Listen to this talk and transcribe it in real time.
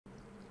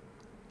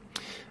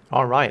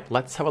All right,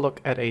 let's have a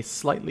look at a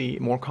slightly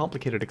more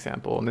complicated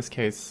example. In this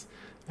case,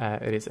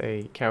 it is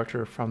a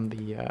character from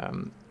the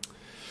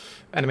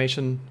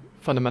Animation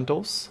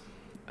Fundamentals,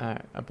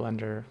 a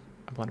Blender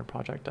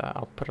project.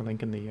 I'll put a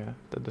link in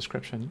the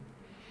description.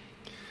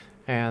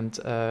 And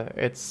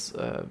it's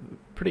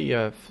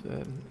pretty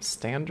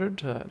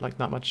standard, like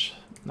not much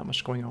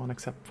going on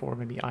except for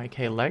maybe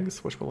IK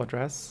legs, which we'll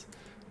address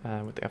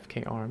with the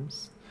FK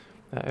arms.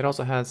 It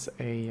also has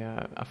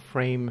a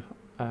frame,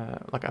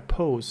 like a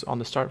pose on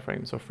the start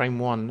frame. So frame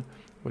 1,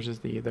 which is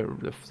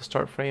the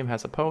start frame,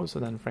 has a pose,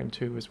 and then frame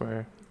 2 is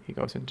where he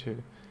goes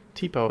into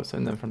T-pose,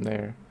 and then from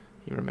there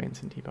he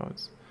remains in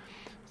T-pose.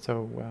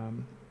 So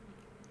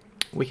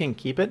we can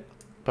keep it,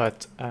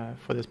 but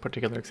for this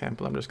particular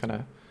example, I'm just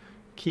gonna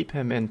keep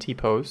him in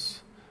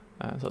T-pose.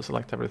 So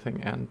select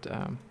everything and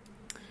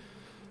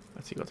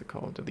let's see what's it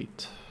called.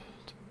 Delete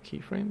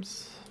keyframes.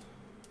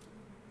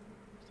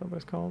 Is that what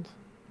it's called?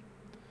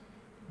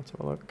 Let's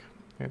have a look.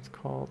 It's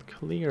called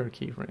clear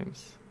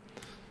keyframes.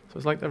 So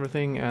select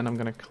everything, and I'm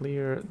gonna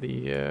clear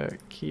the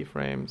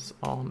keyframes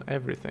on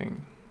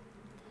everything.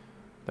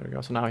 There we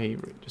go. So now he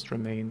just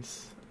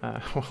remains.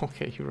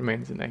 Okay, he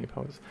remains in A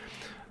pose.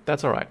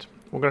 That's all right.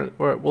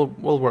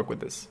 We'll work with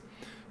this.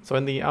 So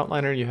in the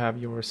outliner, you have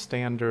your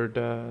standard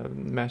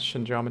mesh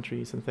and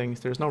geometries and things.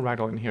 There's no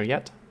Ragdoll in here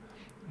yet.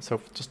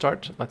 So to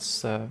start, let's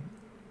start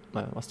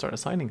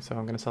assigning. So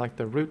I'm going to select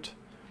the root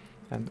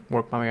and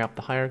work my way up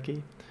the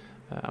hierarchy.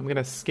 I'm going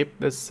to skip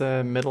this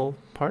middle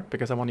part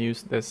because I want to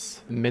use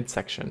this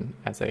midsection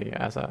as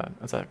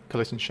a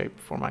collision shape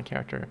for my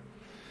character.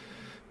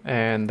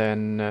 And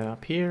then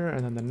up here,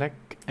 and then the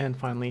neck, and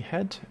finally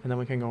head, and then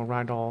we can go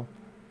Ragdoll,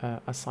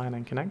 assign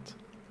and connect.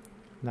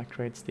 And that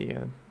creates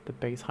the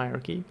base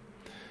hierarchy.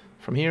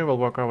 From here, we'll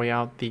work our way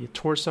out the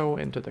torso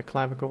into the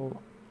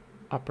clavicle,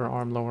 upper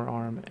arm, lower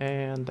arm,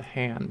 and the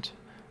hand.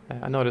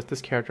 I noticed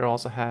this character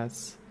also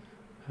has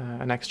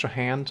an extra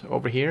hand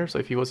over here, so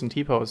if he was in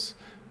T-pose,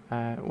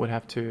 would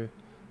have to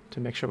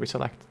make sure we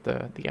select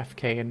the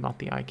FK and not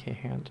the IK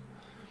hand.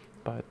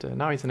 But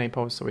now he's in A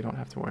pose, so we don't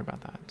have to worry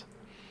about that.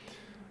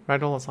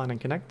 Ragdoll, assign and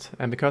connect,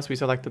 and because we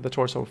selected the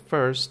torso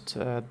first,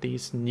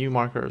 these new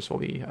markers will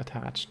be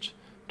attached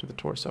to the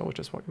torso, which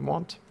is what we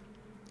want.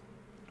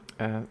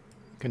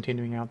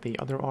 Continuing out the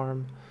other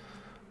arm,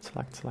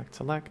 select,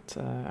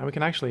 and we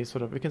can actually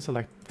we can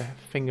select the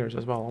fingers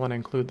as well. I want to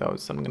include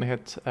those, so I'm going to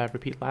hit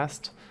repeat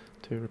last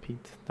to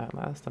repeat that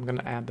last. I'm going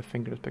to add the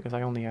fingers because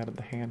I only added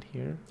the hand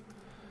here,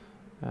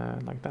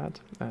 like that.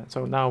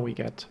 So now we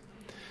get,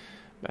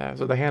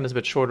 so the hand is a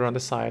bit shorter on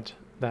this side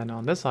than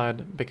on this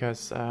side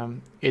because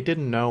it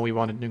didn't know we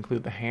wanted to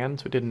include the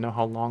hand, so it didn't know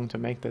how long to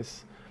make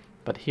this.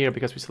 But here,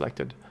 because we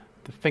selected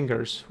the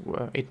fingers,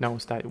 it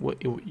knows that it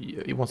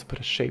wants to put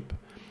a shape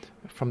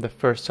from the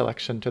first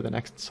selection to the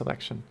next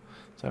selection.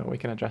 So we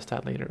can adjust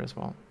that later as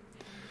well.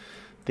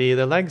 The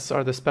legs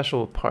are the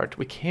special part.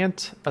 We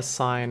can't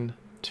assign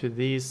to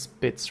these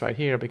bits right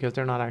here because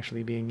they're not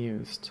actually being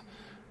used.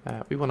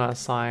 We want to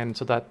assign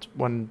so that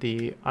when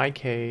the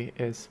IK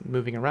is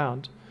moving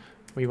around,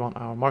 we want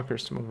our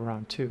markers to move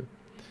around too.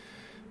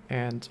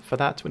 And for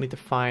that, we need to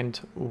find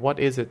what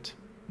is it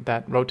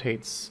that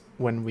rotates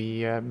when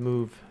we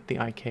move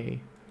the IK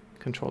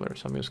controller.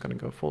 So I'm just going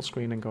to go full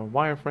screen and go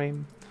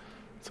wireframe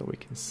so we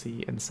can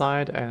see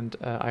inside. And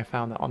I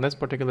found that on this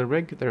particular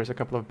rig, there's a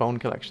couple of bone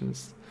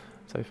collections.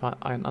 So if I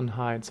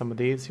unhide some of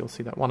these, you'll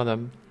see that one of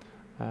them,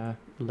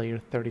 layer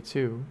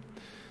 32,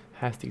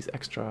 has these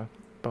extra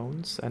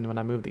bones. And when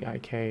I move the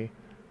IK,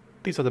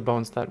 these are the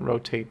bones that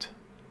rotate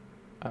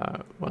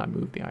when I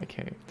move the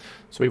IK.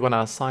 So we want to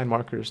assign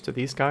markers to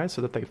these guys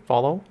so that they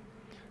follow.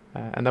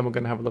 And then we're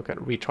going to have a look at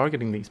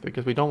retargeting these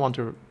because we don't want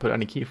to put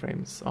any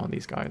keyframes on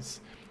these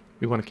guys.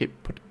 We want to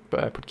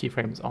put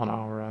keyframes on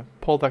our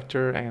pole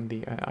vector and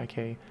the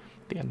IK,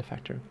 the end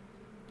effector.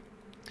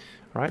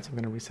 All right, so I'm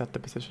going to reset the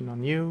position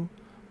on you,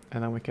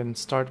 and then we can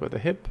start with the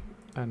hip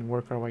and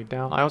work our way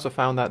down. I also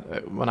found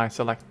that when I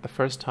select the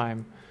first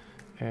time,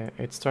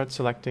 it starts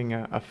selecting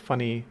a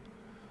funny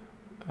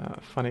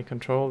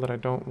control that I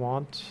don't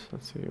want.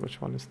 Let's see,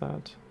 which one is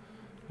that?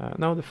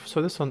 No,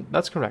 so this one,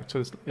 that's correct. So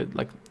it's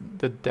like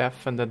the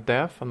def and the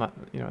def, and not,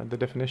 the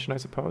definition, I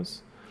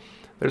suppose.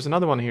 There's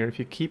another one here. If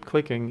you keep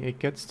clicking, it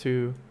gets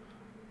to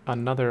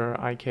another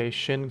IK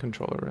shin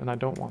controller, and I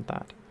don't want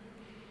that.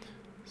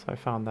 So I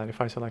found that if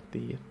I select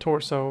the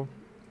torso,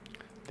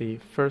 the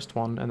first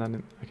one, and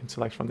then I can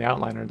select from the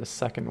outliner the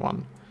second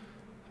one,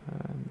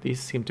 these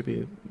seem to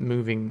be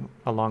moving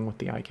along with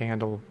the IK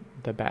handle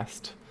the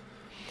best.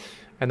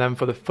 And then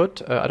for the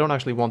foot, I don't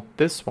actually want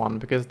this one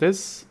because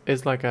this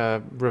is like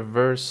a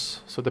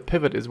reverse. So the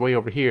pivot is way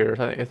over here.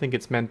 I think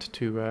it's meant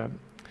to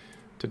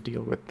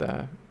deal with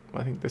the.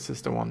 I think this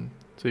is the one.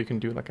 So you can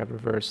do like a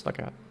reverse, like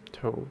a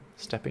toe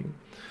stepping.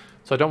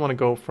 So I don't want to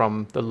go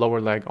from the lower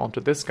leg onto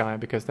this guy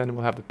because then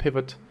we'll have the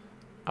pivot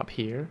up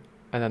here,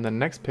 and then the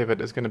next pivot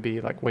is going to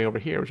be like way over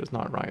here, which is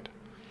not right.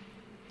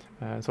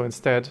 So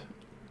instead,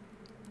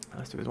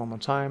 let's do this one more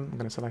time. I'm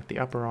going to select the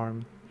upper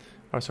arm.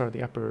 or sorry,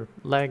 the upper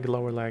leg,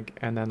 lower leg,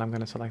 and then I'm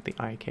going to select the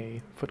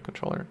IK foot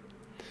controller.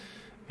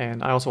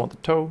 And I also want the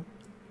toe,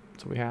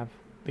 so we have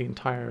the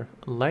entire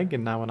leg,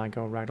 and now when I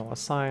go Ragdoll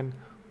assign,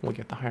 we'll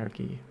get the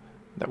hierarchy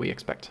that we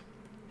expect.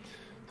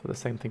 So the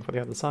same thing for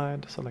the other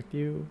side, select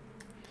you,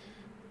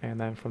 and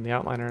then from the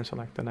outliner,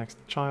 select the next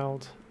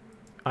child,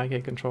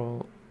 IK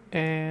control,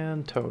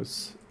 and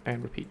toes,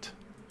 and repeat.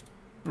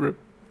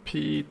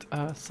 Repeat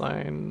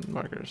assign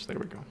markers, there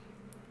we go.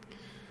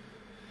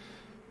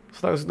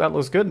 So that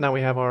looks good. Now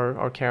we have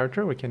our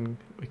character. We can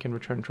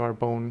return to our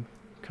bone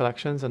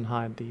collections and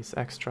hide these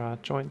extra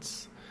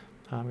joints.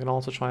 We can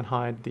also try and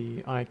hide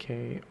the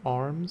IK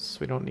arms.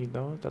 We don't need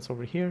those. That's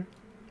over here.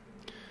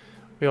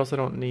 We also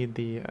don't need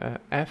the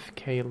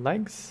FK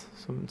legs.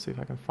 So let's see if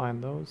I can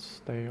find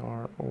those. They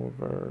are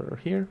over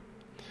here.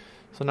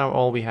 So now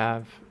all we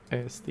have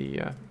is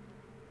the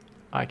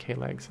IK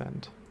legs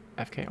and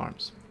FK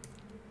arms.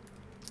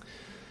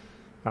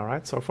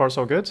 Alright, so far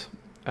so good.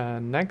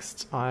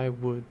 Next, I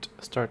would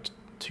start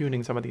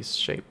tuning some of these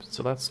shapes.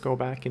 So let's go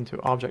back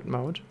into object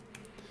mode.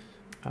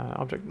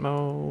 Object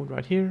mode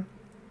right here,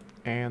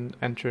 and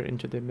enter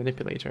into the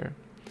manipulator.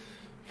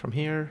 From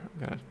here,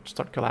 I'm going to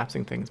start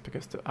collapsing things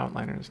because the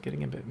outliner is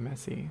getting a bit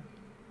messy.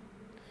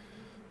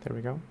 There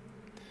we go.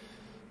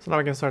 So now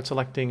we can start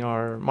selecting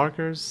our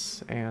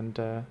markers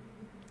and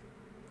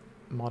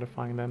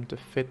modifying them to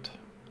fit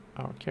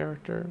our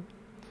character.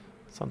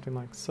 Something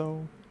like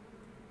so.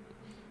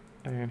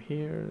 And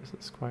here, this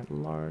is quite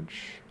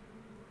large.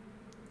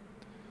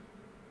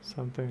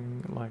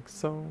 Something like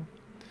so.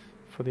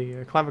 For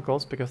the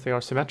clavicles, because they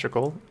are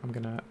symmetrical, I'm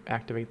going to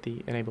activate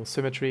the enable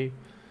symmetry.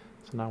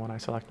 So now when I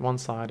select one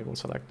side, it will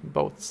select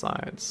both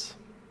sides,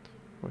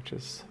 which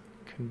is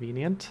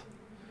convenient.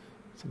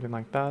 Something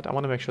like that. I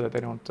want to make sure that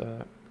they don't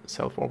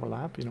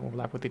self-overlap,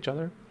 overlap with each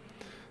other.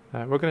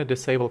 We're going to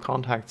disable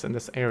contacts in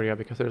this area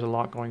because there's a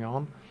lot going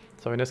on.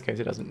 So in this case,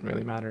 it doesn't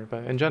really matter.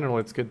 But in general,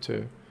 it's good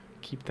to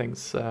keep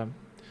things, to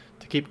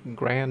keep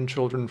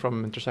grandchildren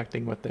from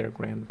intersecting with their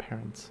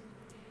grandparents.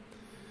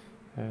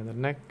 The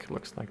neck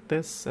looks like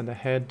this, and the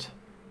head,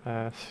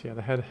 the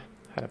head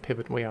had a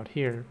pivot way out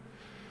here.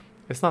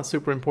 It's not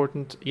super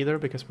important either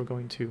because we're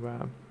going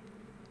to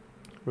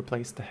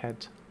replace the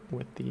head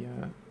with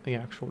the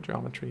actual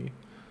geometry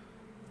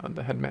of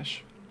the head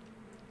mesh.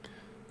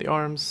 The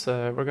arms,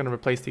 we're going to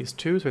replace these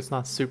two, so it's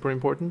not super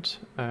important.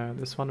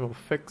 This one will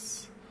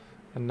fix,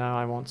 and now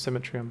I want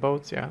symmetry on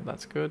both. Yeah,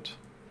 that's good.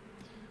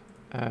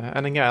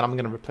 And again, I'm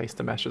going to replace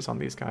the meshes on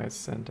these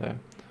guys, and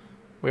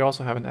we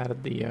also haven't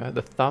added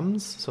the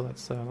thumbs, so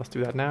let's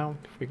do that now.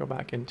 If we go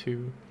back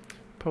into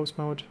pose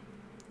mode,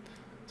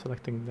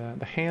 selecting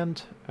the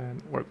hand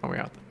and work my way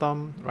out the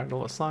thumb,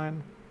 Ragdoll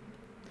assign,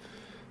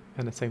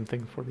 and the same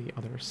thing for the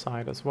other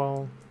side as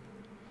well.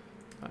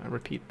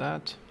 Repeat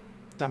that.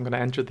 I'm going to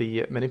enter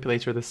the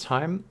manipulator this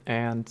time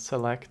and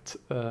select.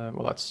 Well,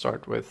 let's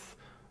start with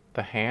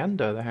the hand.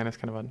 The hand is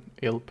kind of an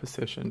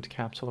ill-positioned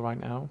capsule right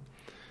now.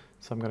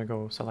 So I'm going to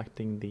go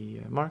selecting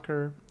the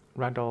marker,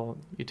 Ragdoll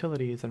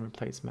utilities, and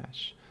replace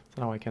mesh.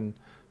 So now I can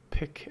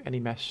pick any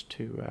mesh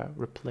to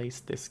replace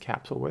this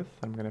capsule with.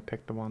 I'm going to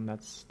pick the one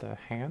that's the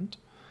hand.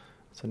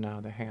 So now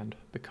the hand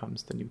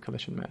becomes the new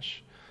collision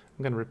mesh.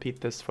 I'm going to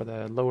repeat this for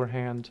the lower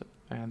hand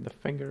and the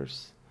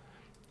fingers,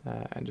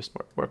 and just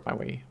work my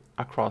way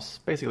across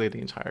basically the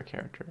entire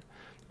character.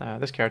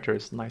 This character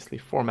is nicely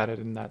formatted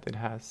in that it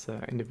has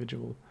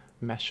individual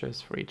meshes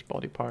for each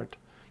body part.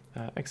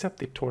 Except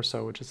the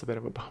torso, which is a bit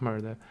of a bummer.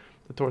 The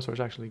torso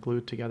is actually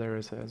glued together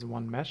as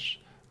one mesh,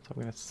 so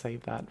I'm going to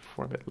save that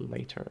for a bit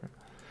later.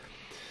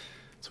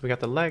 So we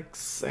got the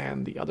legs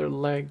and the other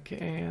leg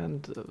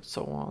and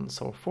so on and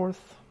so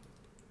forth.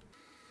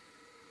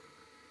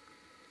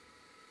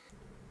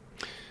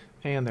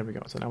 And there we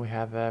go. So now we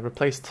have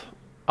replaced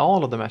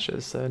all of the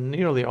meshes,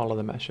 nearly all of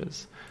the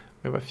meshes.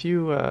 We have a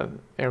few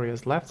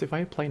areas left. If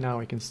I play now,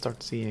 we can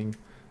start seeing,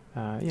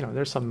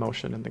 there's some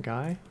motion in the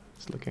guy.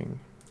 It's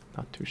looking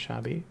not too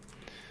shabby.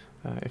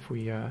 If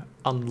we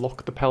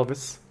unlock the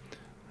pelvis,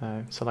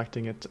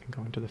 selecting it and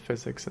going to the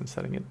physics and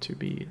setting it to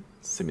be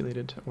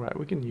simulated, right,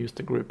 we can use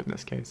the group in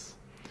this case,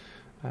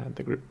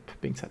 the group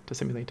being set to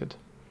simulated.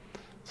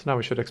 So now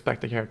we should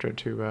expect the character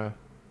to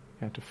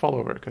fall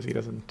over because he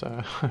doesn't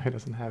he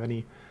doesn't have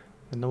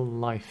no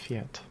life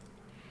yet.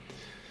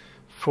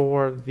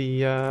 For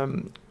the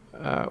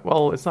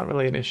well, it's not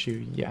really an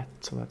issue yet,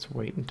 so let's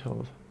wait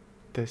until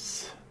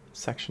this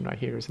section right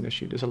here is an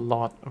issue. There's a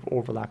lot of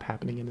overlap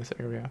happening in this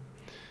area.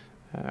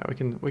 We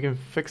can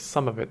fix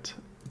some of it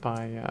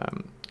by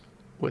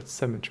with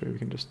symmetry. We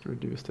can just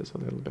reduce this a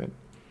little bit,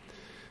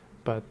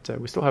 but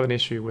we still have an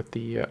issue with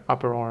the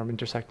upper arm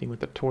intersecting with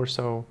the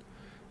torso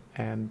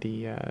and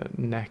the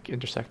neck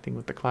intersecting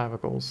with the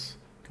clavicles,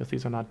 because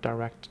these are not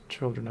direct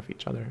children of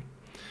each other.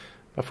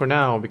 But for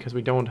now, because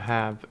we don't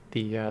have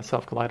the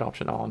self-collide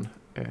option on,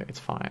 it's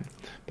fine.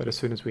 But as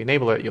soon as we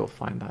enable it, you'll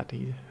find that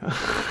he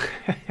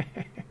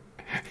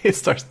he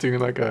starts doing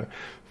like a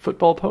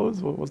football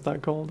pose. What was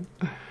that called?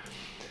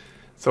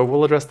 So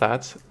we'll address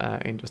that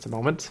in just a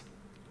moment.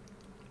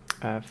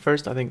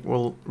 First, I think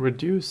we'll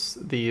reduce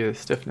the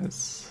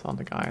stiffness on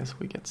the guy so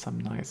we get some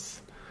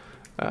nice...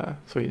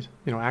 so he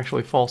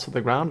actually falls to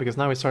the ground, because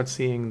now we start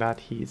seeing that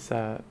he's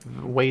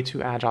way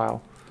too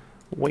agile,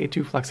 way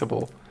too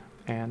flexible,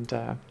 and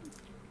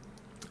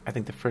I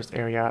think the first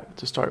area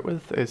to start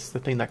with is the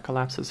thing that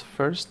collapses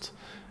first.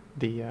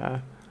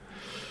 The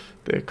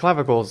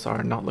clavicles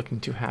are not looking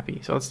too happy,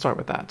 so let's start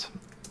with that.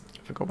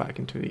 If we go back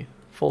into the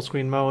full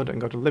screen mode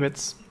and go to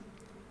limits,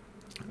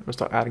 we'll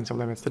start adding some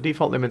limits. The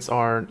default limits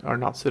are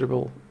not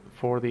suitable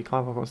for the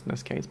clavicles in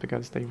this case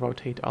because they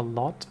rotate a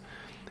lot.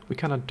 We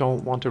kind of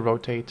don't want to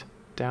rotate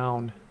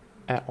down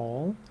at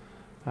all,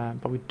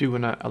 but we do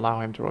want to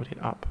allow him to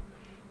rotate up,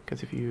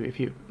 because if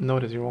you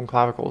notice your own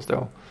clavicles,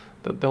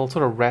 they'll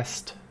sort of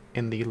rest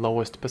in the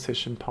lowest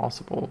position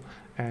possible,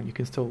 and you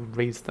can still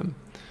raise them.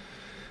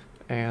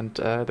 And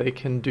they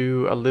can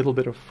do a little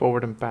bit of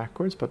forward and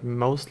backwards, but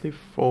mostly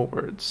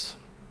forwards.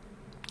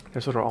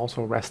 They're sort of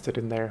also rested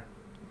in their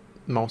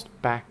most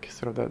back,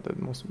 sort of the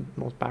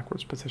most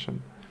backwards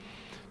position.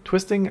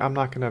 Twisting, I'm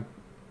not going to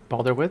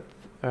bother with.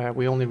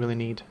 We only really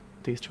need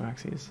these two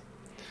axes.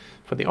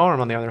 For the arm,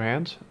 on the other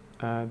hand,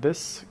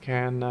 this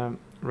can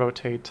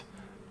rotate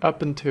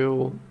up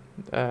until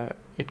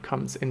it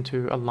comes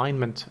into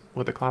alignment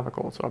with the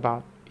clavicle, so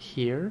about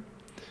here,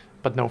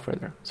 but no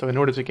further. So in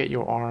order to get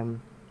your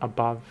arm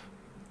above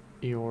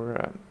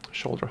your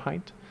shoulder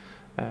height,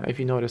 if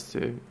you notice,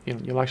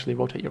 you'll actually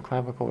rotate your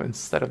clavicle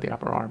instead of the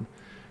upper arm.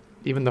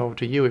 Even though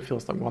to you it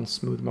feels like one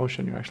smooth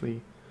motion, you're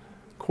actually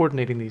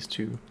coordinating these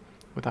two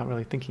without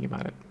really thinking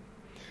about it.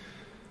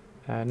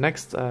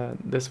 Next,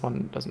 this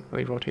one doesn't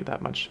really rotate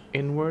that much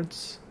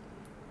inwards,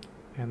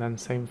 and then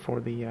same for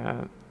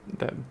the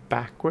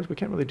backwards. We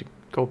can't really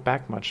go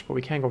back much, but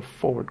we can go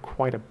forward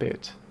quite a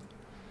bit.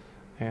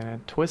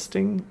 And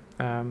twisting,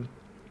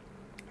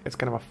 it's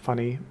kind of a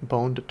funny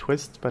bone to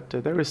twist, but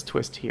there is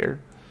twist here,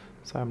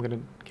 so I'm going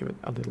to give it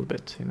a little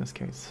bit in this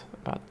case,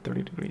 about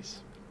 30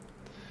 degrees.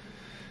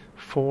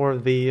 For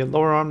the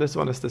lower arm, this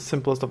one is the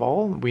simplest of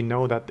all. We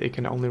know that it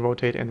can only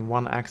rotate in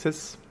one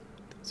axis,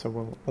 so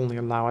we'll only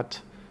allow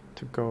it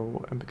to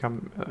go and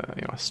become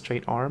a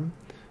straight arm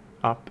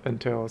up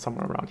until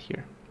somewhere around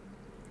here.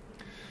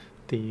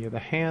 The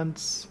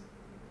hands,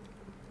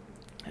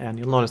 and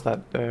you'll notice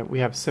that we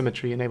have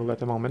symmetry enabled at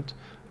the moment,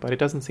 but it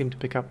doesn't seem to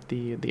pick up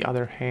the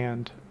other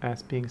hand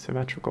as being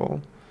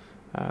symmetrical.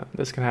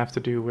 This can have to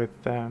do with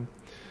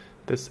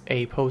this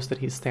A pose that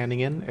he's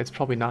standing in. It's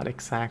probably not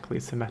exactly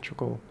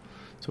symmetrical.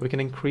 So we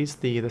can increase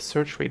the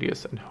search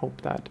radius and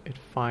hope that it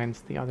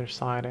finds the other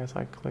side as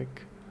I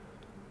click.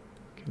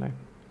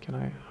 Can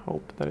I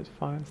hope that it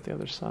finds the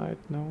other side?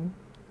 No.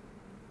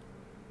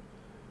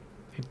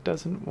 It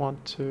doesn't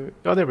want to.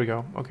 Oh, there we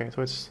go. Okay,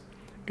 so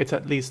it's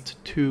at least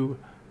 2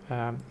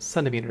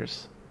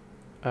 centimeters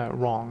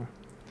wrong.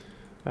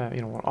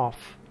 Or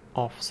off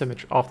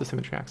the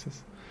symmetry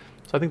axis.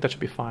 So I think that should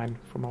be fine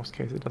for most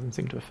cases. It doesn't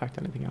seem to affect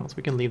anything else.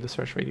 We can leave the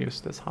search radius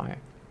this high.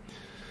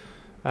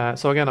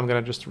 So again, I'm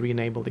going to just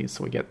re-enable these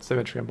so we get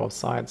symmetry on both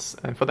sides.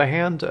 And for the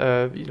hand,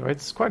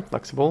 it's quite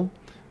flexible.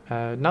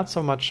 Not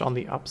so much on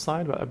the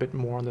upside, but a bit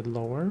more on the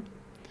lower.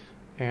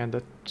 And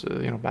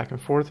that, back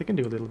and forth, it can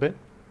do a little bit.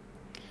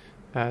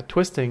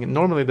 Twisting,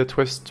 normally the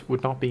twist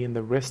would not be in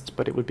the wrist,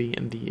 but it would be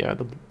in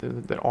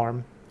the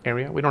arm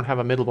area. We don't have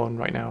a middle bone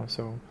right now,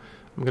 so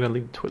I'm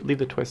going to leave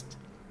the twist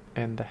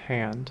in the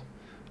hand.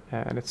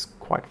 And it's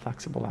quite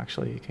flexible,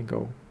 actually. It can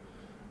go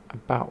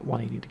about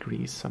 180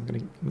 degrees. So I'm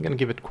going to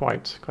give it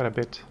quite a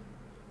bit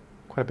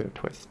of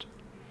twist.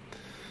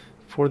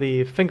 For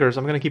the fingers,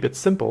 I'm going to keep it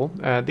simple.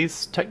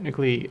 These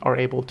technically are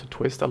able to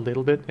twist a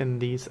little bit in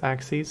these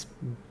axes,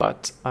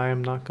 but I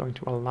am not going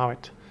to allow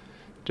it,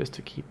 just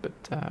to keep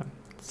it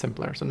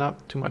simpler. So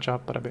not too much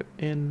up, but a bit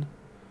in.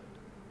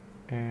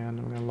 And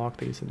I'm going to lock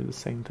these and do the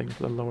same thing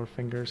for the lower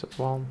fingers as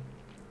well.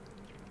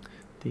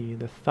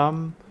 The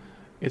thumb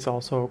is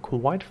also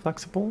quite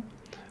flexible.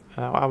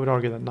 I would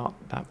argue that not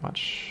that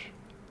much.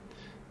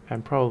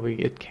 And probably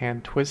it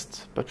can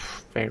twist, but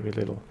very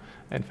little.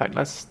 In fact,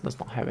 let's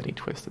not have any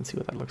twist and see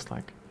what that looks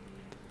like.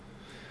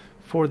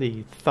 For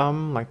the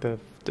thumb, like the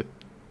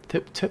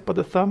tip of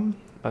the thumb,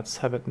 let's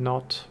have it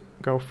not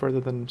go further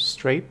than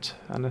straight,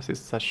 unless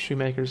it's a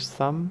shoemaker's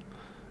thumb.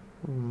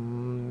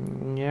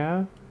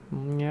 Yeah.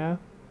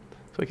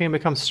 So it can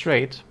become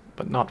straight,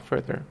 but not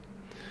further.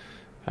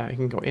 It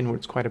can go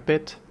inwards quite a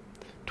bit.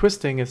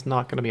 Twisting is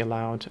not going to be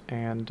allowed,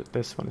 and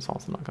this one is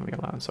also not going to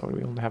be allowed, so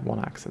we only have one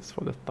axis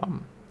for the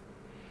thumb.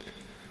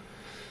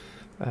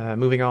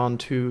 Moving on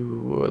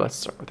to, let's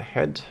start with the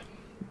head.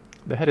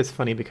 The head is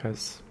funny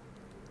because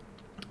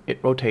it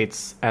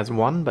rotates as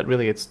one, but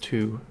really it's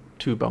two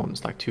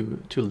bones, like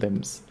two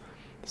limbs.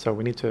 So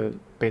we need to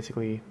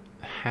basically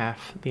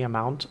half the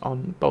amount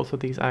on both of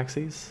these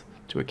axes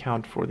to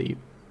account for the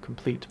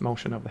complete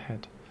motion of the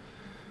head.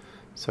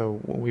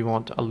 So we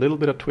want a little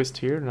bit of twist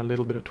here and a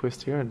little bit of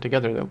twist here, and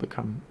together they'll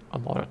become a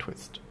lot of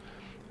twist.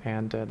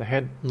 And the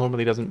head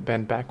normally doesn't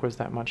bend backwards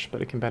that much,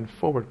 but it can bend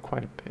forward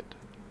quite a bit.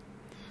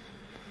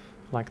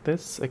 Like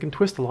this. It can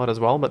twist a lot as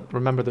well, but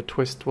remember the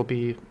twist will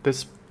be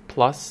this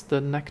plus the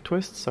neck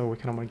twist, so we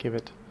can only give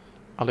it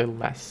a little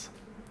less.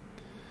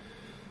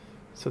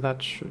 So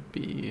that should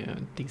be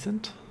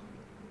decent.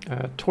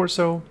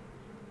 Torso,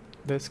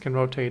 this can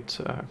rotate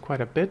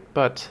quite a bit,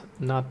 but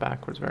not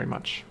backwards very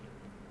much.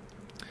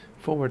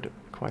 Forward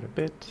quite a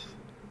bit.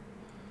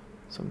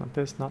 So not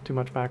this, not too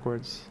much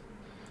backwards.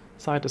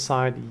 Side to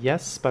side,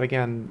 yes, but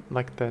again,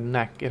 like the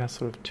neck, it has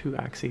sort of two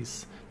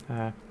axes,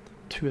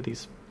 two of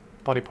these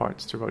body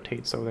parts to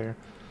rotate, so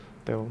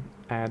they'll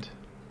add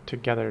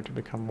together to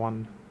become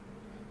one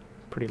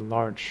pretty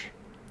large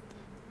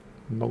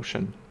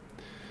motion.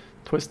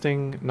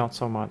 Twisting, not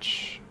so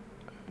much,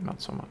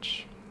 not so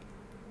much.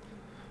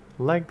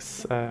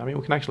 Legs, I mean,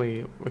 we can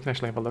actually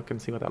have a look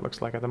and see what that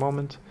looks like at the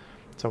moment.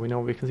 So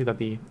we can see that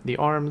the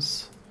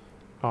arms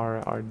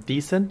are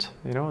decent.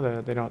 You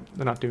know, they're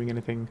not doing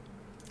anything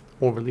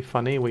overly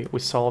funny. We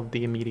solved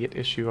the immediate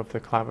issue of the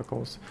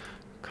clavicles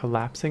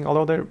collapsing,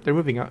 although they're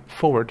moving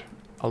forward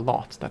a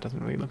lot. That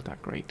doesn't really look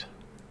that great.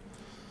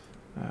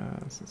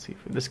 Let's see.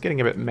 This is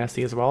getting a bit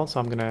messy as well, so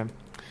I'm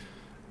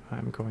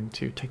going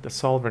to take the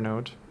solver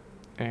node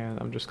and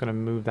I'm just going to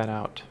move that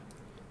out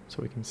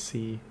so we can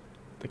see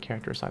the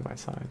character side by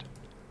side.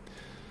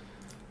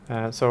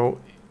 So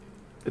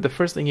the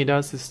first thing he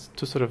does is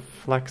to sort of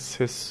flex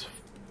his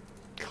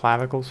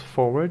clavicles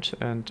forward,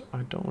 and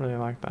I don't really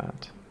like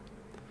that.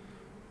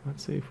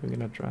 Let's see if we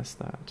can address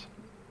that.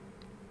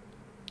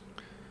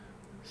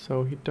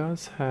 So he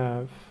does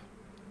have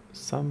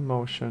some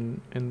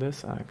motion in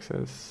this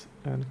axis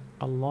and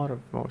a lot of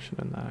motion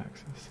in that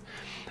axis.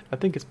 I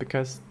think it's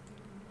because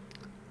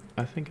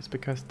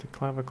the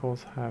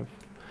clavicles have...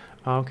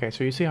 Okay,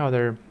 so you see how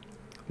they're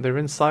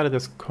inside of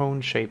this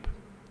cone shape,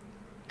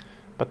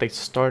 but they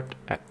start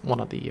at one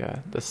of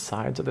the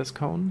sides of this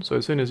cone. So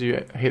as soon as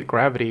you hit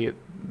gravity,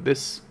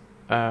 this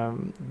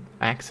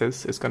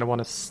axis is going to want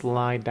to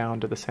slide down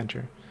to the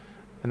center,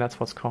 and that's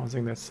what's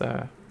causing this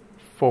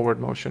forward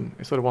motion.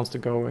 It sort of wants to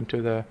go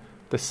into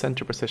the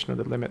center position of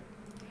the limit,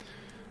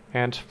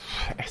 and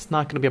it's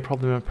not going to be a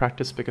problem in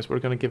practice because we're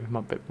going to give him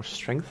a bit more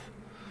strength.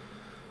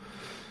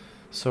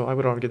 So I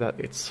would argue that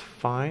it's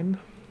fine,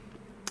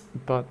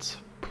 but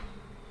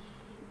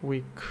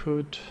we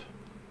could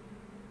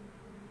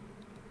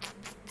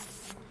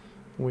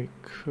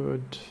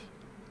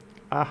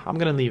I'm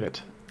gonna leave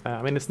it.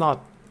 I mean, it's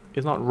not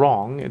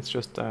wrong, it's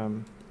just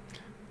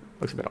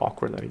looks a bit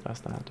awkward that he does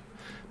that.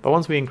 But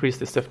once we increase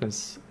the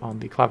stiffness on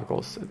the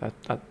clavicles,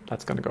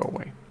 that's gonna go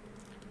away.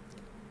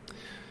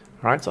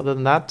 Alright, so other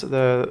than that,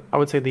 I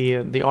would say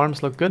the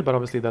arms look good, but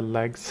obviously the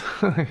legs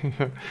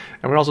and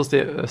we're also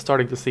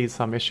starting to see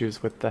some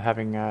issues with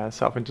having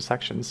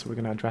self-intersections, so we're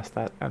gonna address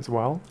that as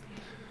well.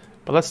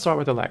 But let's start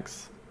with the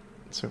legs.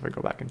 So if we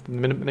go back into the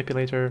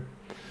manipulator,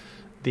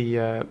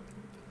 the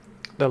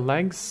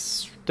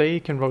legs, they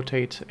can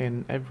rotate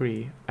in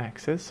every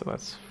axis, so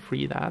let's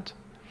free that.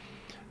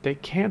 They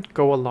can't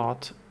go a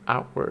lot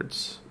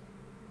outwards,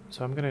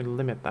 so I'm going to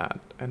limit that,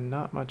 and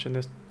not much in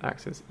this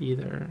axis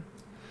either.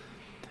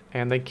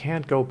 And they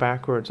can't go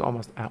backwards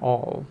almost at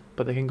all,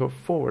 but they can go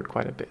forward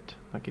quite a bit,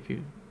 like if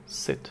you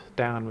sit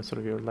down with sort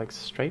of your legs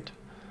straight.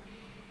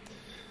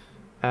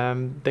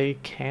 They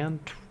can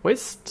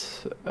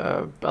twist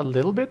a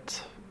little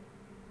bit,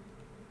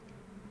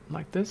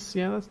 like this.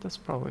 Yeah, that's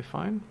probably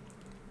fine.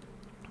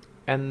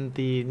 And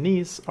the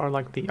knees are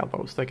like the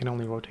elbows. They can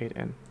only rotate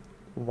in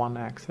one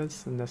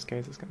axis. In this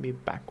case, it's going to be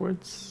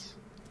backwards.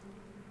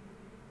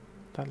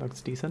 That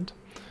looks decent.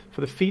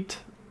 For the feet,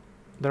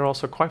 they're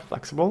also quite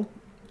flexible.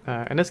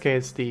 In this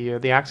case,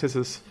 the axis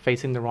is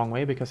facing the wrong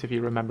way because if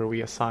you remember,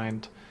 we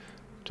assigned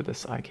to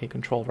this IK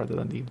control rather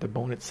than the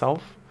bone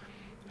itself.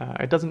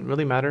 It doesn't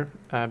really matter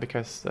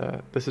because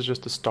this is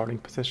just the starting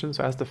position.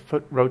 So as the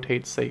foot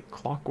rotates, say,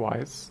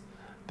 clockwise,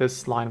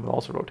 this line will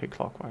also rotate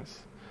clockwise.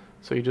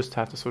 So you just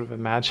have to sort of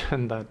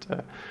imagine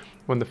that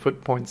when the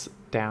foot points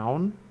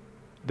down,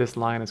 this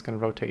line is going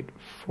to rotate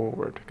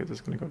forward because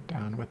it's going to go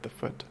down with the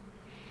foot.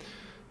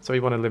 So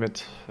you want to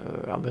limit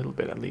a little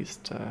bit at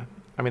least.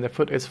 I mean, the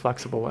foot is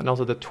flexible, and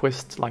also the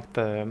twist, like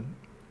the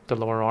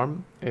lower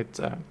arm, it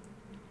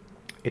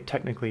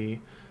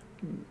technically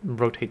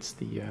rotates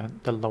the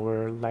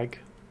lower leg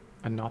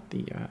and not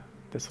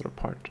this sort of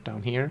part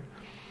down here.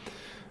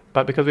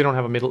 But because we don't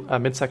have a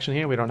midsection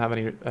here, we don't have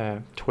any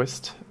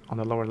twist on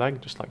the lower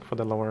leg, just like for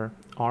the lower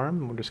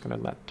arm. We're just going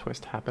to let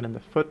twist happen in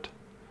the foot.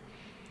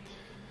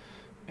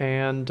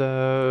 And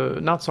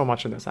not so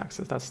much in this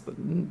axis. That's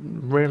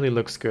rarely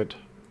looks good.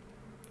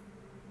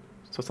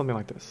 So something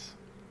like this.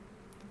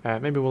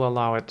 Maybe we'll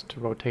allow it to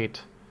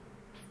rotate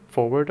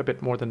forward a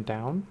bit more than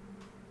down.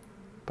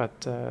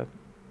 But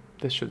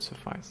this should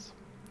suffice.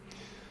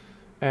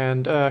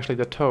 And actually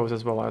the toes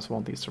as well, as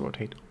want these to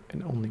rotate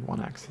in only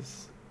one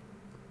axis.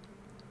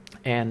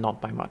 And not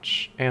by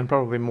much, and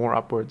probably more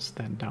upwards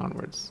than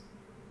downwards.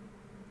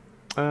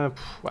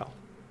 Well,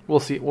 we'll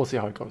see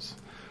how it goes.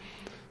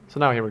 So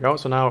now here we go.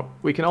 So now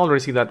we can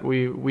already see that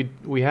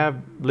we have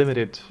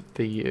limited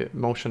the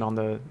motion on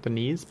the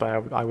knees,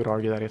 but I would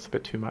argue that it's a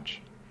bit too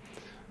much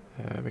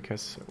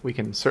because we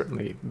can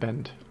certainly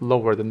bend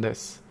lower than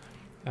this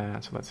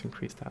So let's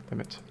increase that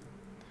limit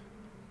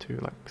to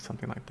like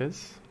something like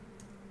this.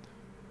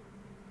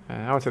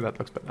 I would say that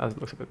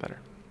looks a bit better.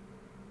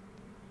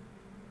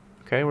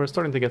 Okay, we're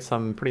starting to get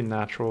some pretty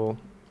natural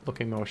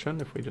looking motion.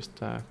 If we just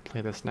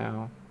play this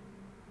now,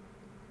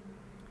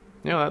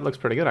 you know, that looks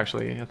pretty good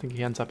actually. I think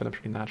he ends up in a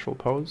pretty natural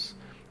pose.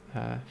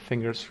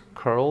 Fingers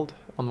curled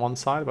on one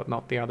side but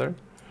not the other.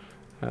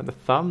 The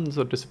thumbs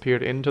have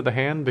disappeared into the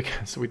hand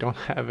because we don't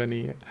have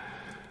any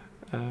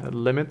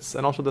limits,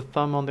 and also the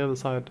thumb on the other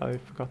side, I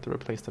forgot to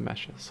replace the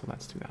meshes, so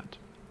let's do that.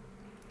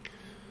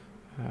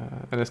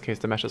 In this case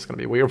the mesh is going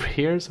to be way over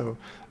here, so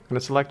I'm going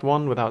to select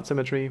one without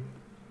symmetry.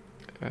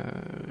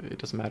 It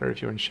doesn't matter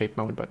if you're in shape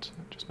mode, but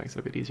it just makes it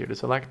a bit easier to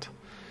select.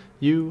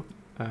 I'm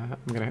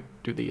going to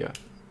do the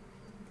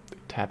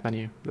tab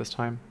menu this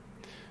time,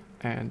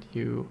 and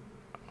you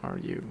are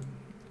you.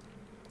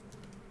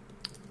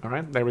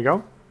 Alright, there we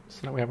go.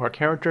 So now we have our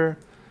character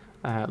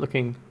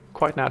looking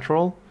quite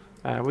natural.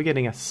 We're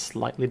getting a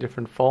slightly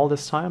different fall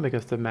this time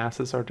because the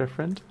masses are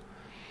different.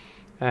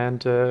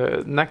 And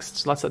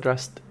next, let's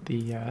address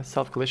the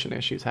self-collision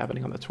issues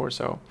happening on the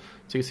torso.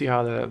 So you see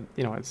how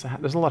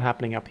there's a lot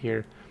happening up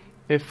here.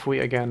 If we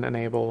again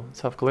enable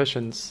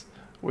self-collisions,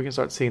 we can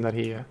start seeing that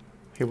he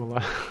will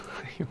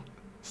he will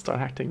start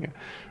acting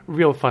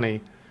real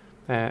funny.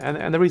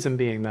 And the reason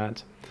being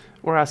that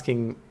we're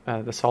asking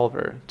the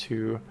solver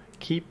to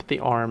keep the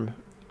arm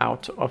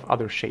out of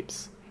other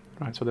shapes,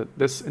 right? So that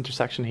this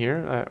intersection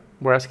here,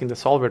 we're asking the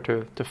solver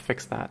to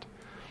fix that.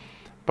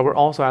 But we're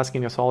also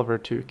asking the solver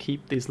to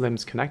keep these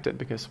limbs connected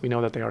because we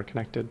know that they are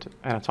connected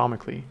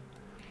anatomically.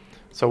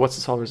 So what's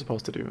the solver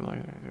supposed to do?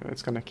 Like,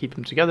 it's going to keep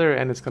them together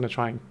and it's going to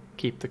try and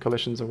keep the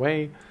collisions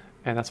away.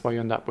 And that's why you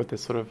end up with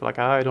this sort of like,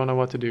 I don't know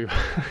what to do.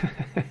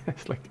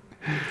 It's like,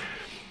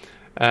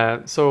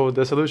 so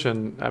the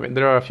solution, I mean,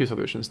 there are a few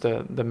solutions.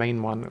 The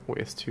main one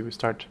is to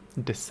start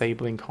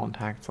disabling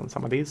contacts on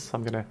some of these. So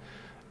I'm going to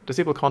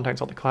disable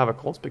contacts on the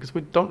clavicles because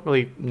we don't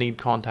really need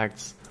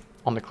contacts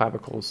on the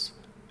clavicles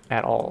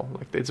at all.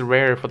 Like, it's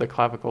rare for the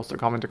clavicles to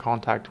come into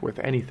contact with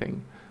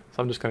anything.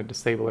 So I'm just going to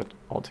disable it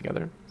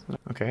altogether.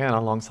 Okay, and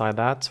alongside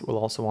that, we'll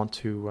also want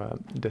to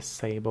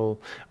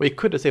disable... We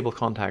could disable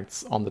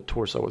contacts on the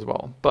torso as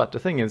well, but the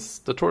thing is,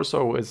 the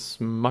torso is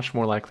much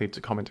more likely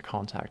to come into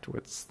contact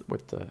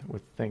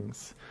with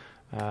things.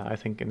 I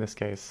think in this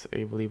case,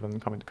 it will even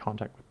come into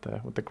contact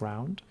with the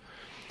ground.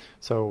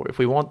 So if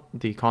we want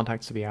the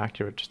contacts to be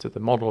accurate to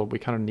the model, we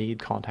kind of need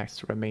contacts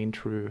to remain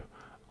true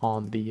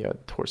on the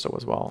torso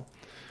as well.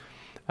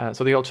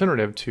 So the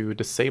alternative to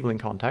disabling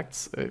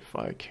contacts, if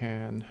I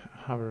can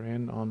hover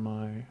in on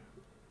my...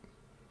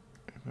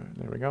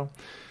 There we go.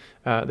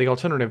 The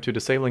alternative to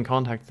disabling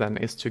contacts then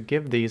is to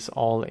give these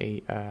all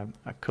a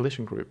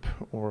collision group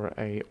or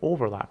a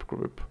overlap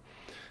group,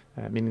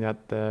 meaning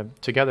that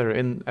together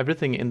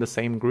everything in the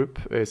same group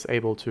is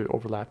able to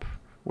overlap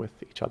with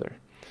each other.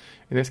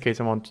 In this case,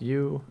 I want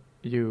you,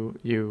 you,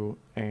 you,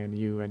 and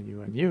you, and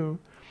you, and you.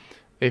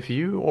 If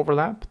you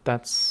overlap,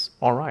 that's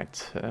all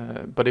right.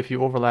 But if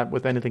you overlap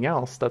with anything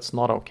else, that's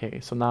not okay.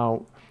 So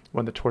now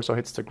when the torso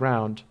hits the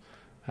ground,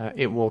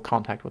 it will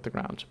contact with the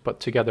ground, but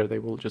together they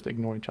will just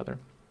ignore each other.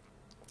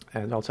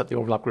 And I'll set the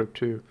overlap group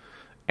to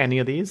any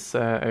of these.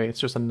 It's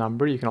just a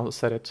number. You can also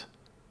set it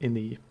in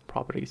the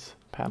properties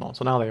panel.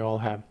 So now they all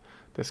have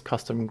this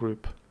custom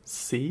group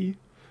C.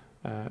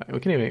 We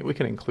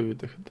can include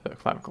the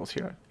clavicles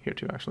here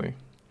too, actually.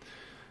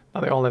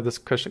 Now they all have this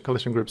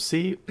collision group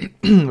C,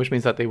 which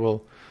means that they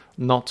will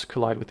not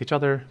collide with each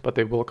other, but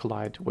they will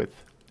collide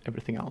with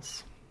everything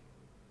else.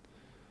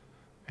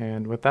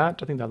 And with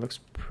that, I think that looks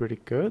pretty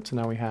good. So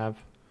now we have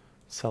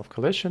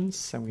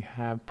self-collisions and we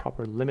have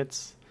proper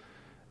limits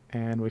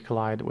and we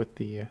collide with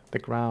the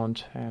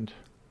ground and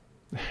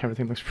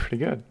everything looks pretty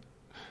good.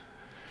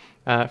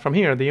 From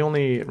here, the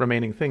only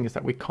remaining thing is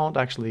that we can't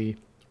actually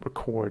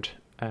record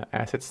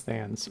as it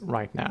stands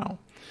right now.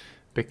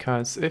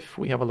 Because if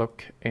we have a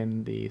look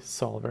in the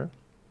solver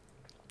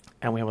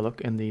and we have a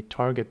look in the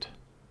targets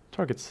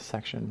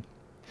section,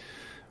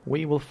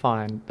 we will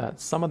find that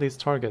some of these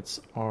targets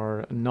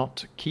are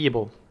not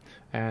keyable,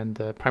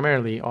 and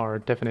primarily our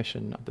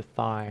definition of the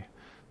thigh.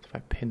 So if I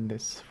pin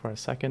this for a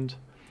second,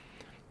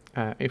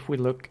 if we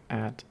look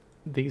at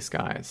these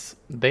guys,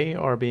 they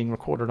are being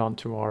recorded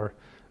onto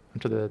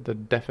the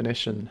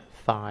definition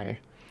thigh,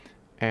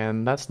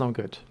 and that's no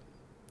good.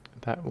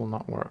 That will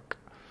not work.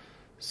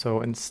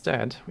 So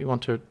instead, we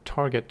want to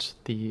target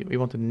we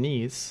want the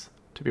knees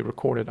to be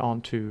recorded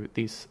onto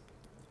these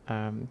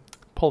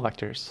pole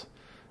vectors.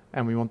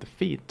 And we want the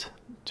feet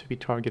to be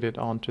targeted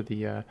onto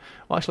the,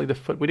 well, actually the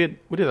foot, we did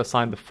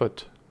assign the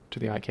foot to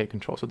the IK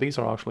control. So these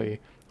are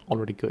actually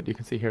already good. You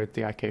can see here at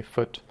the IK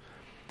foot.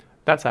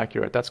 That's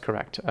accurate, that's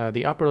correct.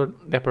 The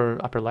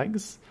upper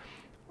legs,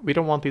 we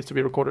don't want these to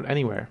be recorded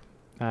anywhere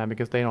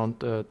because they don't,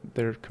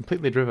 they're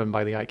completely driven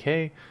by the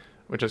IK,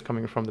 which is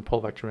coming from the pole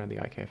vector and the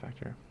IK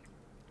factor.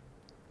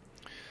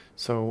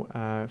 So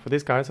for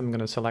these guys, I'm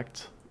going to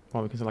select,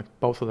 well, we can select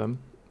both of them.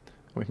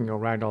 We can go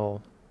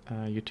Ragdoll,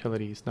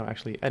 utilities, no,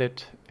 actually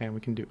edit, and we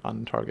can do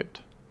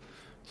untarget.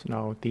 So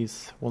now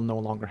these will no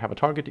longer have a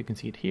target. You can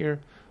see it here.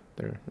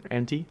 They're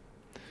empty.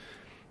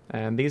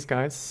 And these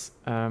guys,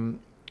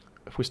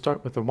 if we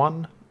start with the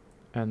 1,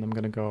 and I'm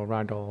going to go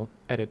Ragdoll,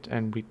 edit,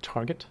 and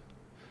retarget.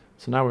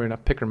 So now we're in a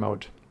picker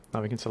mode.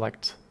 Now we can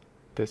select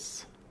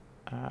this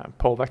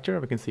pole vector.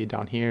 We can see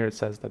down here it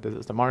says that this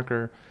is the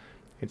marker.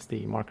 It's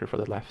the marker for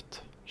the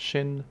left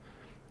shin.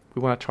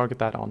 We want to target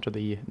that onto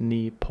the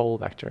knee pole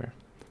vector.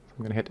 So I'm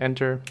going to hit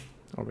enter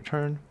or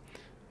return,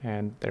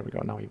 and there we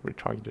go. Now we've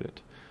retargeted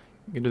it.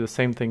 You can do the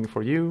same thing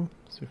for you.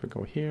 So if we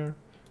go here,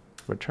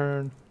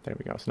 return, there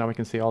we go. So now we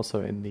can see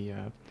also in the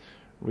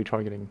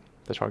retargeting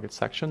the target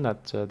section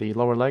that the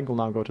lower leg will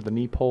now go to the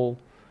knee pole,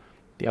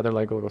 the other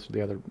leg will go to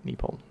the other knee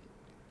pole.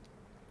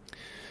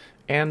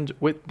 And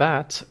with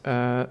that,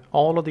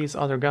 all of these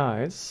other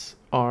guys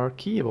are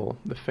keyable.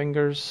 The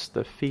fingers,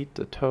 the feet,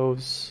 the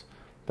toes,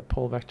 the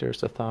pole vectors,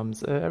 the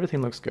thumbs,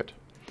 everything looks good.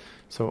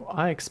 So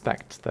I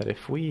expect that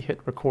if we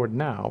hit record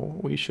now,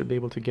 we should be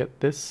able to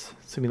get this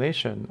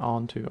simulation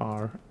onto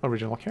our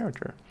original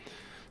character.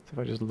 So if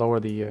I just lower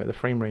the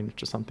frame range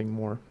to something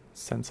more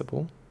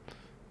sensible,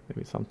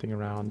 maybe something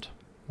around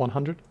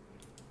 100,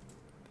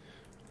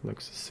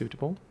 looks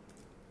suitable.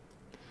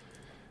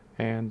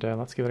 And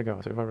let's give it a go.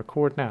 So if I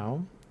record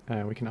now,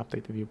 we can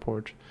update the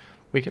viewport.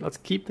 Let's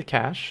keep the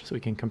cache so we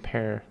can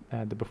compare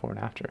the before and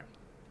after.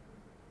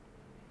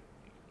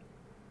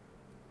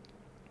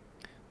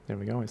 There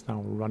we go. It's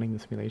now running the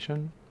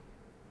simulation,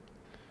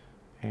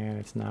 and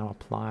it's now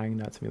applying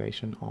that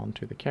simulation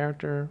onto the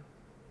character.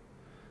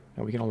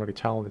 And we can already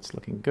tell it's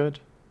looking good.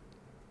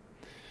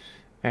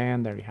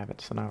 And there you have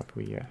it. So now if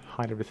we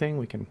hide everything,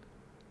 we can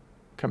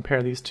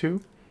compare these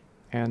two,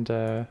 and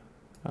they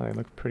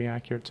look pretty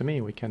accurate to me.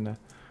 We can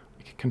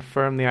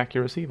confirm the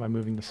accuracy by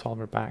moving the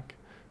solver back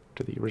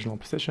to the original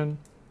position.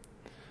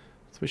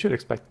 So we should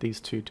expect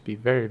these two to be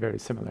very, very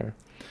similar.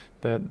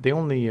 The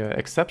only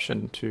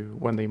exception to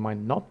when they might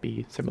not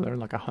be similar,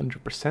 like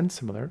 100%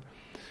 similar,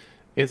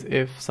 is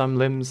if some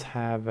limbs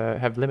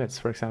have limits.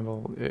 For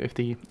example, if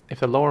the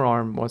lower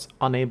arm was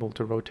unable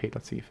to rotate.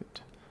 Let's see if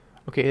it.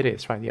 Okay, it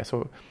is right. Yeah.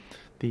 So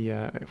the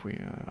if we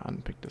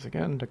unpick this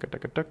again,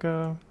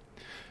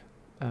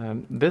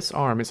 this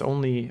arm is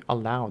only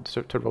allowed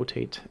to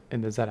rotate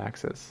in the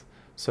z-axis.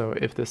 So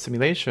if the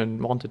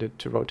simulation wanted it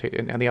to rotate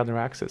in any other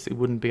axis, it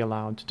wouldn't be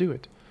allowed to do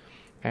it.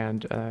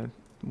 And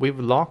we've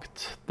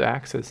locked the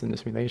axis in the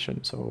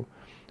simulation, so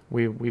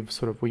we've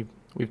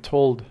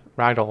told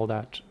Ragdoll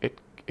that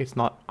it's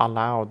not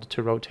allowed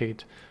to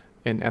rotate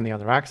in any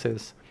other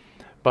axis.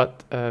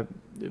 But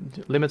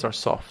limits are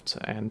soft,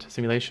 and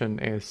simulation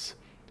is,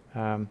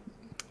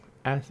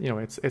 as you know,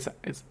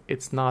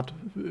 it's not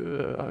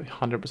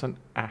 100%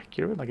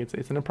 accurate. Like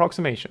it's an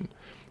approximation,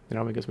 you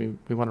know, because we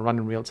want to run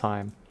in real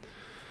time.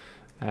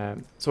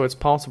 So it's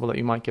possible that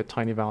you might get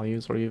tiny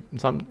values, or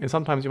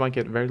sometimes you might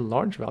get very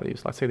large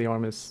values. Let's say the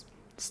arm is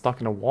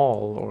stuck in a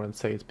wall, or let's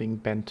say it's being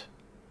bent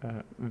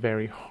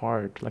very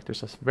hard. Like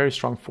there's a very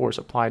strong force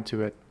applied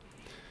to it,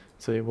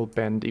 so it will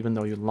bend even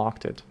though you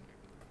locked it.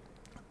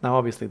 Now,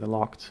 obviously,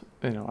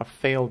 a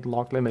failed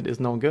lock limit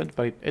is no good,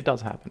 but it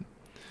does happen.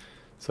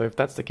 So if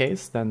that's the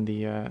case, then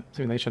the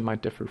simulation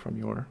might differ from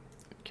your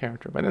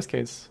character. But in this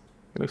case,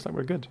 it looks like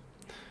we're good.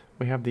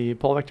 We have the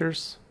pole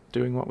vectors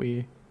doing what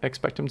we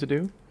expect them to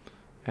do,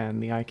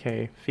 and the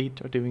IK feet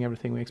are doing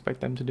everything we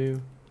expect them to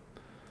do.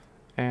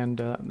 And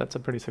that's a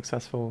pretty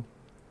successful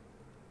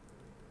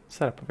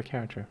setup of a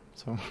character.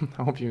 So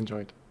I hope you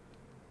enjoyed.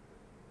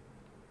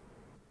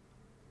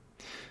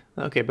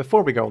 Okay,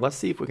 before we go, let's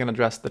see if we can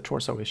address the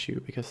torso issue,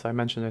 because I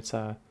mentioned it's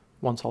a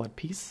one solid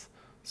piece.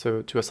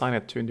 So to assign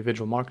it to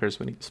individual markers,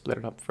 we need to split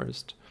it up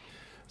first.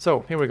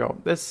 So here we go.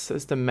 This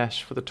is the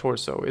mesh for the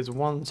torso. It's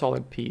one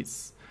solid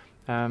piece.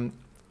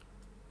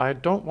 I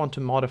don't want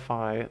to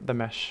modify the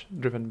mesh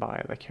driven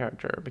by the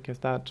character, because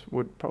that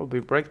would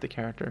probably break the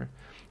character,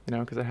 you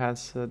know, because it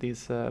has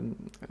these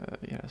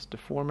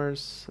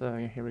deformers.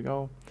 Here we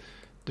go.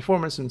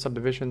 Deformers and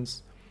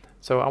subdivisions.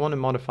 So I want to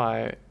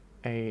modify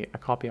a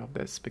copy of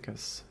this,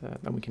 because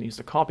then we can use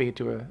the copy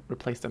to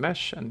replace the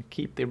mesh and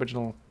keep the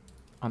original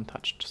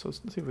untouched. So let's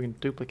see if we can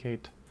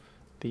duplicate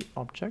the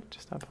object.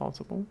 Is that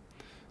possible?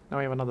 Now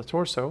we have another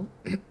torso.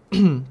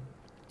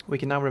 We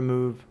can now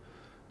remove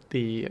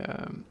the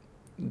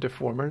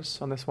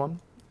deformers on this one.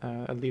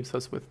 It leaves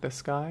us with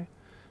this guy.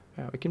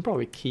 We can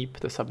probably keep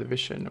the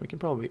subdivision. We can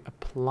probably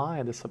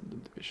apply the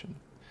subdivision,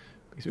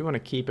 because we want to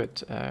keep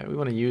it. We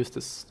want to use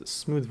this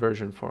smooth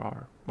version for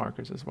our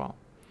markers as well.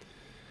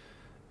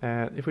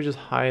 If we just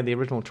hide the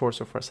original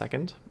torso for a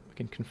second, we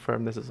can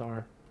confirm this is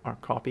our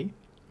copy.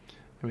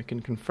 And we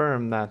can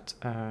confirm that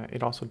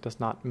it also does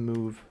not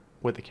move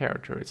with the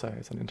character. It's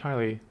an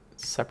entirely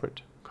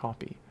separate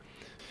copy.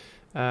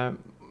 I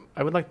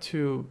would like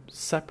to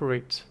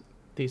separate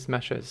these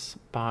meshes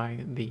by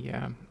the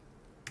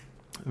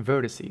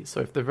vertices. So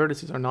if the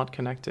vertices are not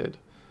connected,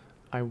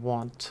 I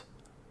want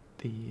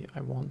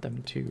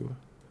them to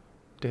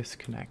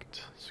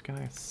disconnect. So can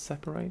I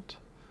separate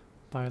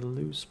by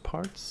loose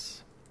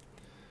parts?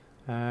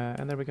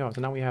 And there we go.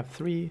 So now we have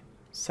 3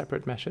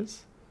 separate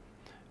meshes.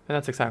 And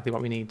that's exactly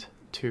what we need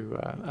to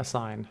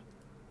assign,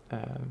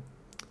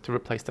 to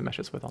replace the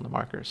meshes with on the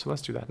marker. So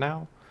let's do that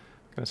now.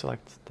 I'm going to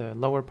select the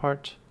lower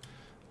part,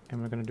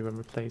 and we're going to do a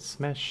replace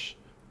mesh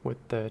with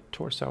the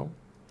torso,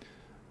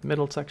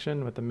 middle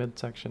section with the mid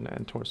section,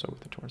 and torso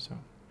with the torso.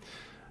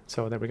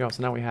 So there we go.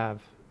 So now we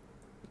have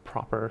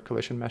proper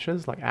collision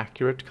meshes, like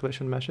accurate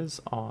collision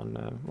meshes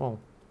on, well,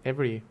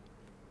 every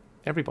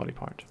body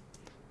part.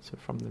 So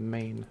from the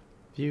main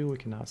view, we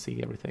can now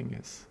see everything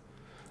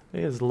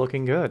is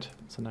looking good.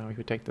 So now if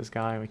we take this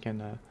guy, we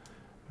can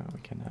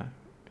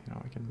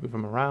move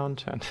him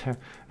around, and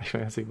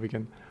actually, let's see if we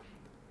can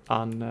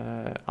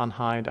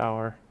unhide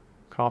our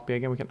copy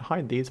again. We can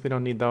hide these. We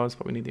don't need those,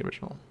 but we need the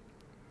original.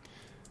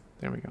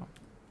 There we go.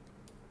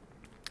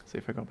 So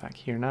if I go back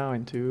here now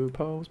into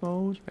pose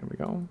mode, there we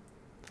go.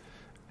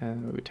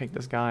 And we take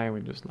this guy, and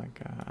we just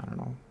like, I don't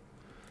know,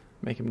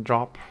 make him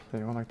drop, there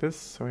you go, like this.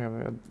 So we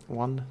have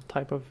one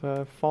type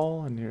of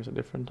fall, and here's a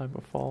different type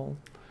of fall.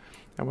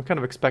 And we're kind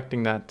of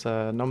expecting that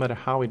no matter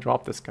how we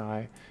drop this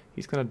guy,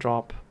 he's going to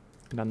drop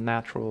in a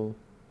natural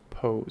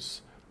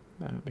pose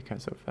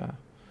because of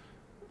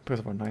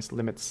our nice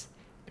limits.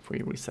 If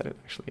we reset it,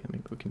 actually,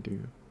 maybe we can do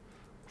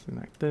something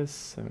like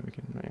this. We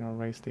can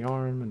raise the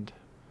arm, and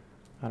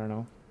I don't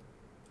know,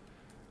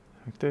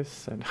 like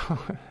this. And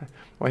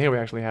well, here we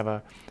actually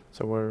have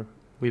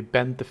we've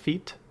bent the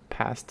feet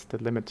past the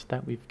limit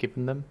that we've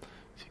given them.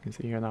 So you can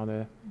see here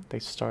now they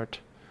start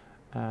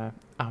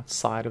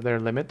outside of their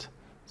limit.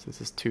 So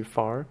this is too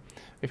far.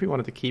 If we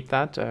wanted to keep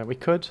that, we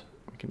can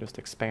just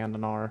expand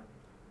on our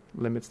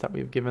limits that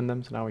we've given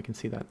them. So now we can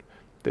see that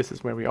this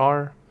is where we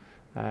are.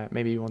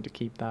 Maybe you want to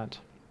keep that.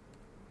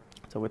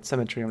 So with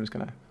symmetry, I'm just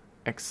going to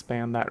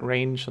expand that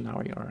range. So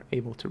now we are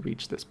able to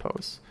reach this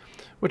pose,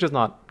 which is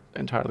not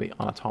entirely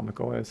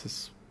anatomical. This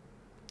is,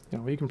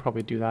 you can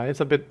probably do that.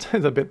 It's a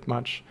bit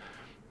much,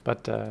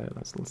 but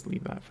let's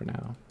leave that for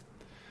now.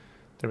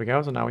 There we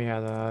go. So now we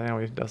have now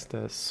we does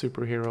the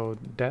superhero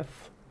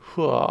death.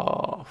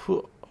 Well,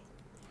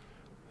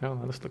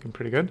 that looks looking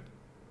pretty good.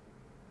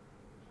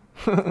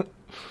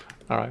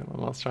 All right,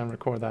 well, let's try and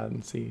record that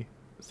and see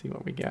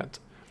what we get.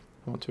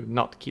 I want to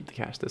not keep the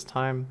cache this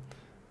time,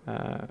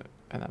 and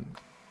then.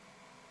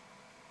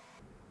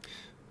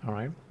 All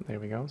right, there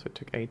we go. So it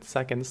took 8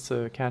 seconds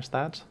to cache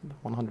that,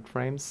 100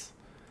 frames.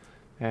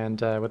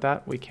 And with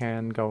that, we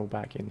can go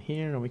back in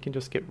here, and we can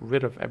just get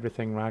rid of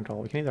everything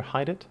Ragdoll. We can either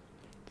hide it,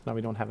 so now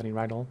we don't have any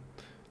Ragdoll,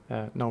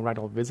 no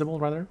Ragdoll visible,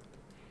 rather.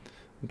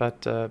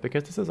 But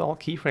because this is all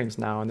keyframes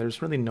now, and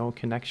there's really no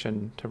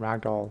connection to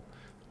Ragdoll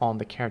on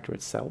the character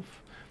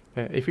itself,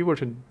 if we were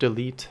to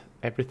delete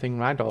everything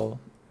Ragdoll,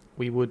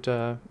 we'd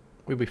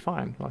be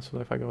fine. So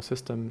if I go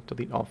System,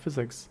 Delete All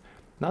Physics,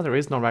 now there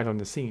is no Ragdoll in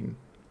the scene,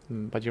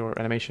 but your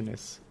animation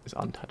is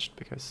untouched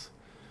because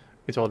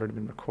it's already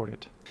been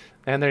recorded.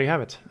 And there you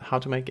have it, how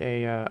to make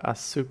a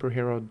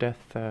superhero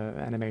death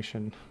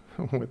animation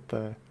with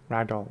the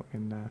Ragdoll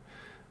in,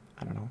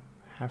 I don't know,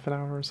 half an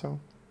hour or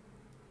so.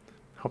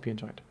 Hope you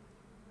enjoyed.